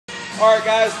Alright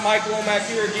guys, Mike Womack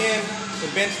here again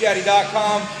with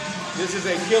BenchDaddy.com. This is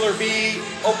a Killer B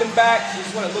open back. This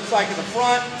is what it looks like in the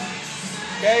front.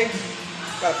 Okay,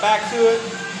 got a back to it.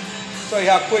 Show you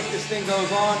how quick this thing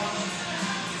goes on.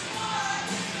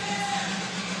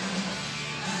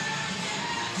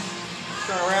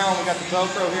 Turn around, we got the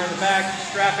Velcro here in the back.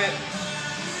 Strap it,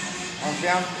 arms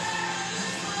down.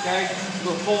 Okay, a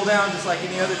little pull down just like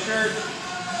any other shirt.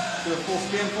 Do a full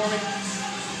spin for me.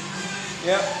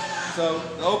 Yep, so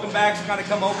the open backs kind of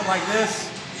come open like this.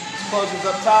 This closes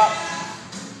up top.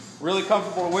 Really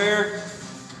comfortable to wear.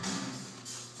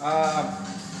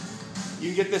 You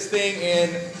can get this thing in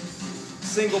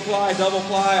single ply, double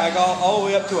ply. I got all the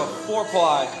way up to a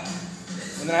 4-ply.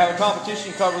 And then I have a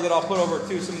competition cover that I'll put over it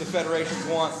too. Some of the federations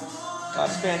want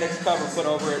spandex cover put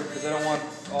over it because they don't want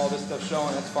all this stuff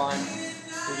showing. That's fine.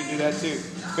 We can do that too.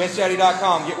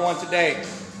 BenchDaddy.com. Get one today.